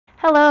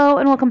Hello,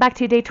 and welcome back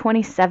to day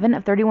 27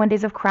 of 31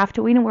 Days of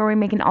Craftoween, where we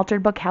make an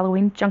altered book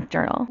Halloween junk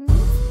journal.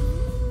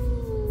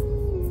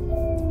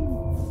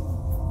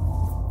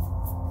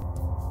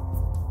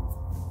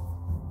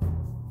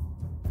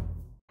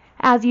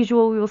 As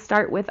usual, we will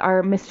start with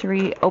our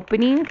mystery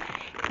opening.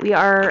 We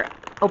are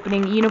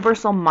opening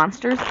Universal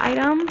Monsters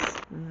items.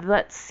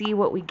 Let's see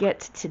what we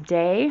get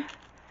today.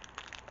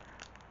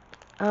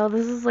 Oh,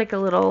 this is like a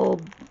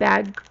little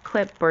bag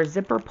clip or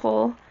zipper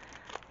pull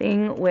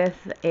thing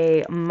with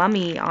a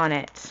mummy on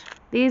it.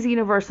 These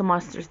Universal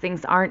Monsters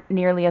things aren't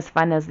nearly as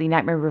fun as the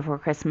Nightmare Before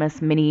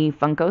Christmas mini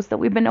Funkos that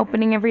we've been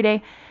opening every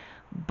day,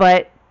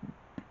 but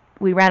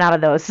we ran out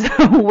of those,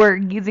 so we're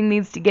using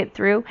these to get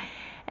through,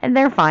 and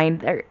they're fine.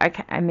 They're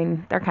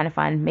kind of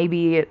fun.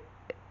 Maybe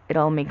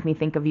it'll make me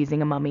think of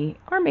using a mummy,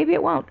 or maybe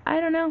it won't. I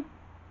don't know.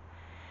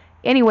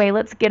 Anyway,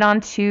 let's get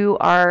on to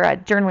our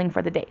journaling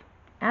for the day.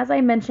 As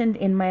I mentioned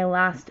in my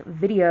last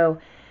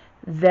video,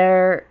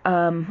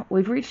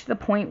 we've reached the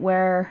point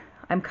where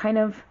I'm kind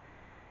of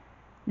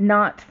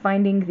not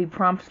finding the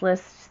prompt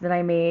list that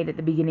I made at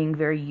the beginning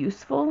very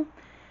useful.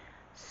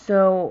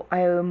 So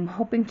I'm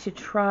hoping to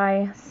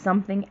try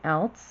something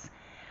else.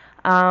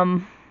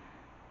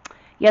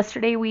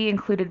 Yesterday we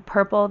included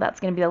purple.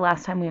 That's going to be the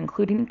last time we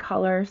include any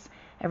colors.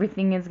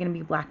 Everything is going to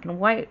be black and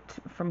white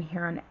from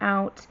here on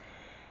out,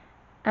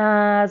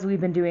 as we've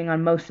been doing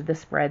on most of the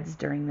spreads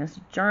during this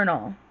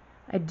journal.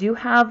 I do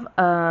have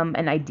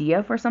an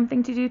idea for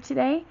something to do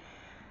today,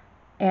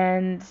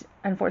 and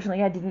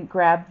unfortunately I didn't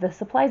grab the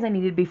supplies I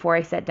needed before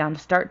I sat down to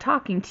start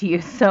talking to you,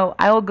 so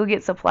I will go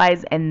get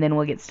supplies and then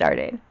we'll get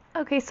started.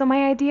 Okay, so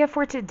my idea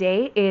for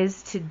today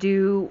is to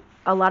do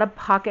a lot of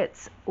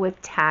pockets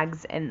with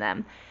tags in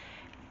them.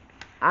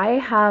 I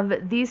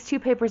have these two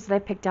papers that I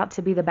picked out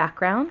to be the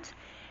background,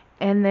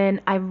 and then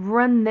I've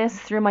run this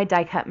through my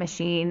die cut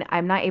machine.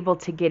 I'm not able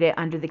to get it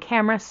under the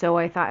camera, so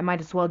I thought I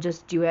might as well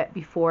just do it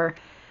before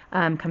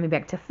coming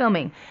back to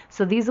filming.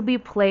 So these will be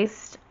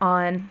placed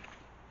on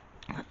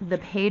the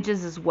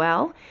pages as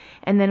well,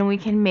 and then we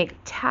can make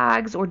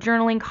tags or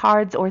journaling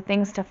cards or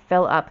things to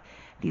fill up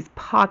these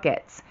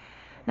pockets.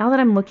 Now that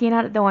I'm looking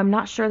at it, though, I'm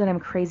not sure that I'm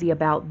crazy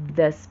about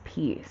this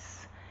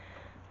piece.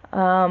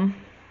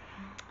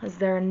 Is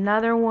there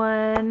another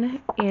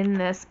one in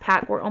this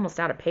pack? We're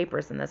almost out of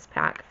papers in this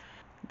pack.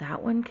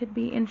 That one could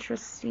be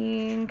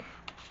interesting.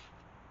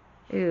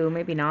 Ooh,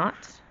 maybe not.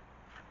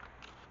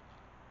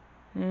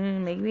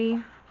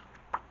 Maybe.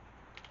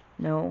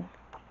 No.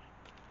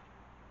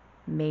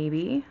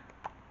 Maybe.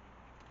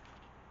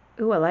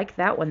 Ooh, I like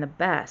that one the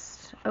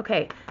best.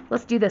 Okay,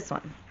 let's do this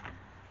one.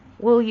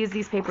 We'll use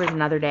these papers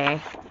another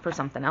day for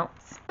something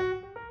else.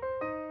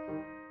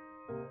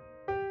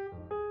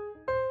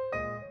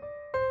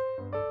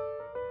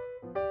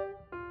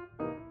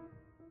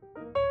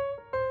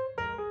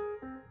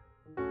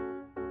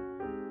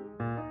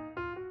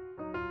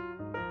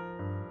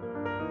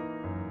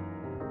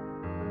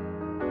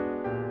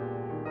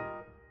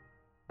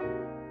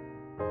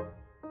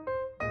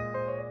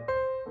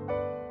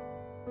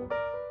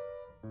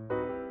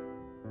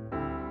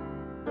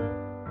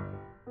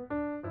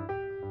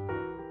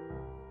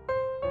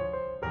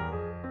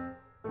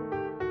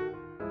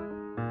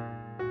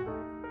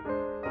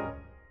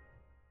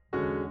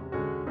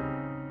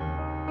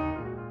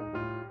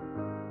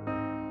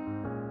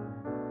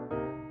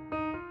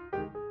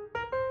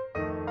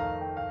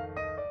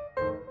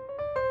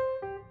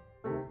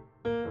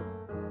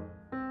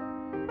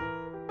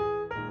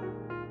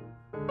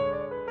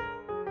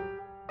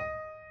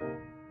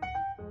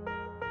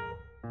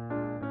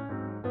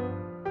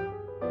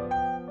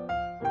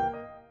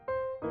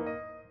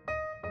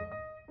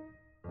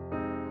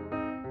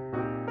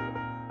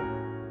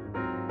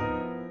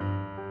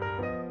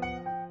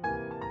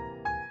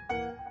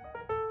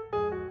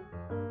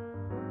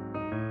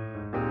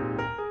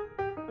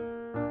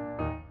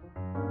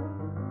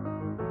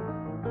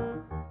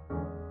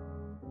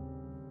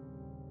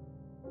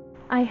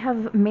 I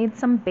have made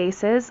some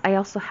bases. I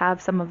also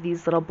have some of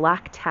these little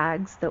black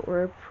tags that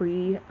were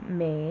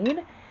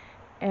pre-made,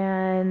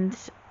 and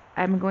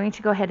I'm going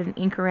to go ahead and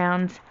ink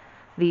around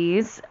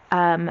these.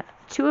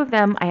 Two of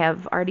them I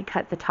have already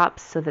cut the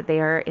tops so that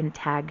they are in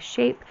tag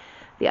shape.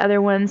 The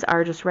other ones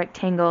are just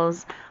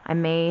rectangles. I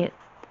may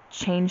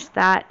change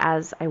that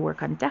as I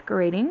work on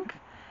decorating.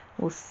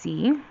 We'll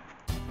see.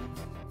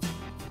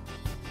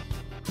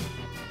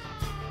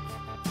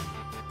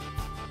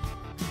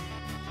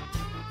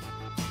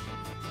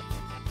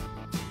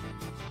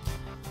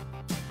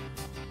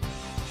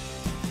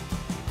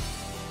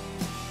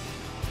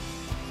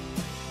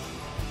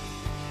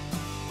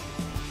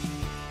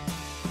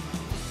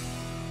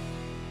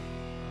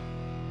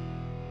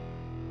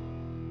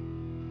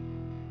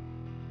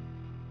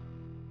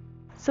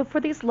 So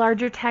for these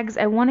larger tags,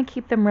 I want to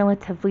keep them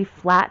relatively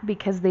flat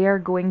because they are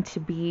going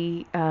to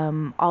be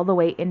all the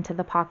way into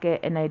the pocket,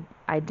 and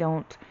I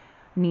don't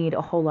need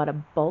a whole lot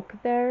of bulk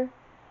there.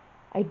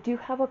 I do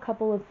have a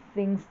couple of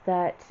things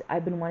that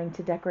I've been wanting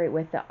to decorate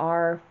with that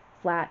are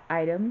flat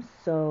items,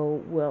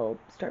 so we'll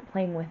start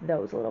playing with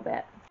those a little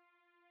bit.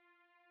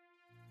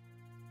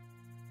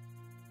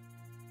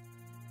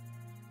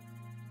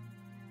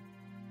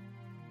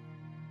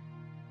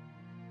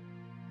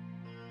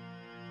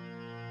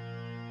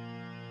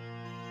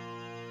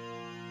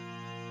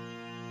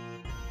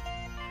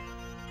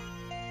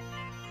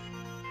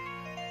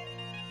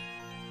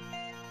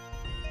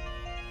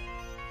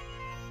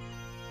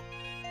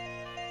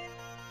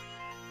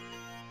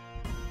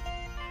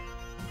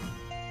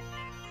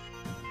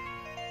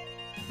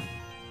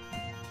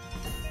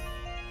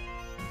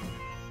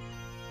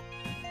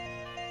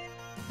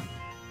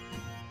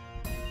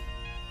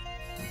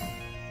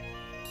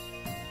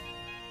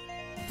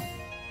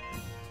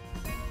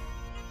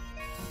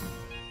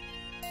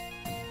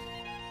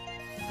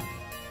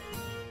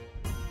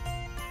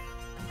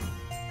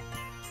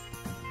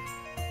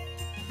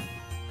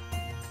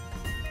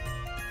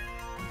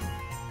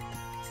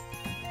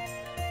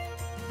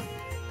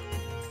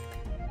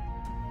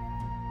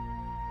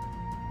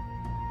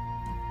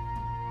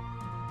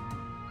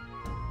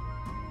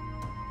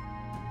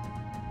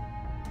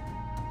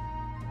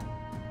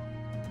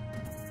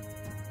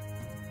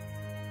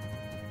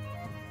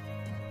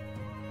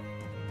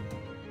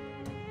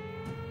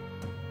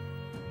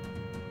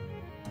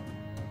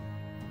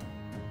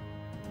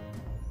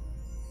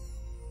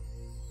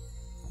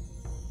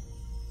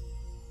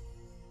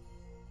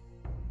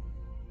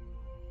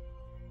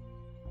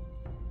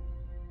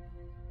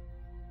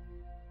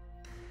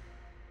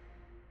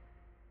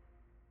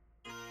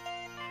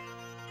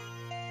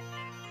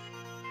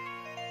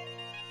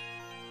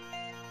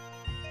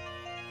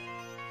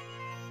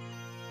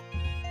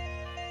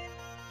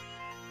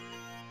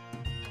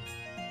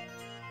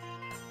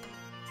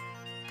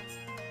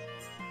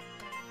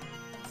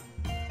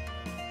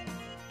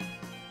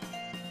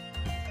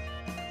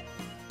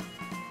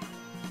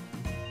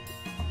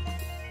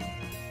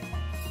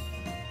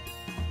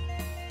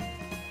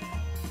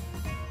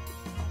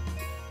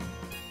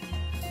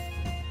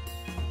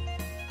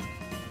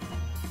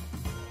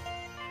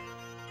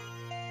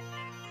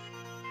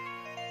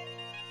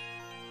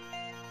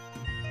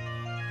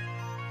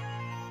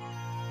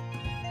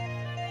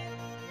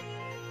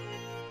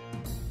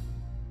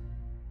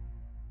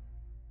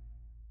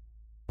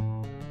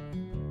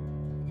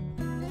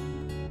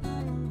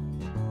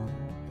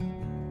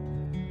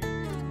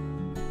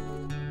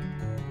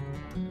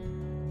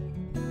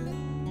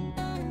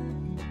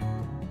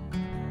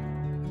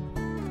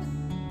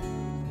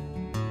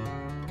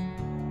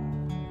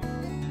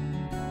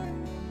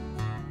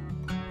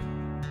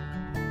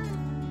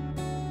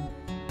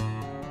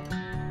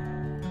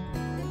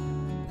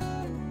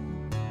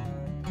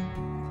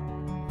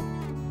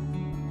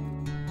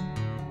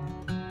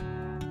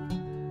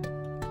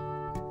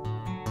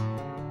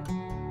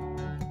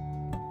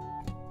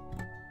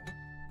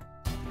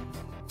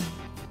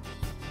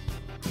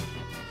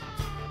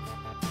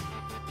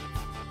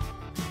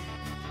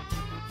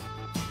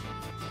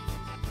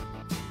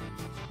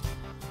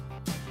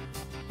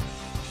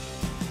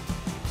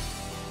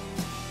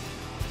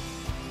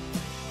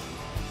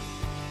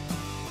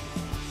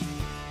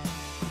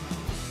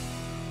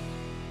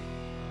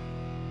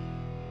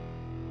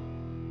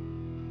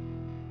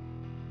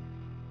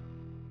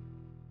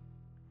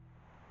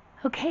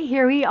 Okay,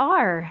 here we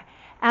are.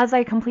 As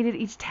I completed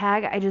each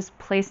tag, I just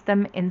placed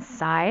them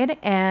inside,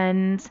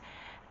 and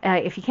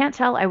if you can't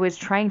tell, I was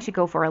trying to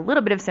go for a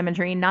little bit of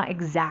symmetry, not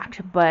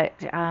exact, but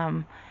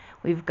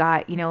we've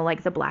got, you know,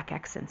 like the black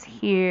accents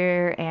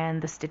here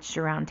and the stitched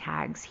around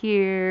tags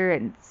here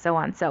and so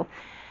on. So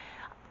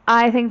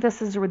I think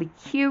this is really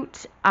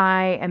cute.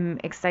 I am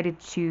excited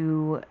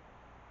to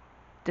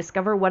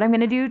discover what I'm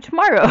going to do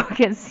tomorrow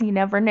because you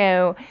never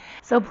know.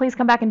 So please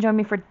come back and join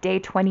me for day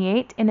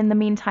 28. And in the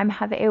meantime,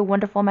 have a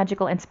wonderful,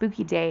 magical, and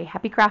spooky day.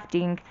 Happy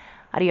crafting.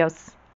 Adios.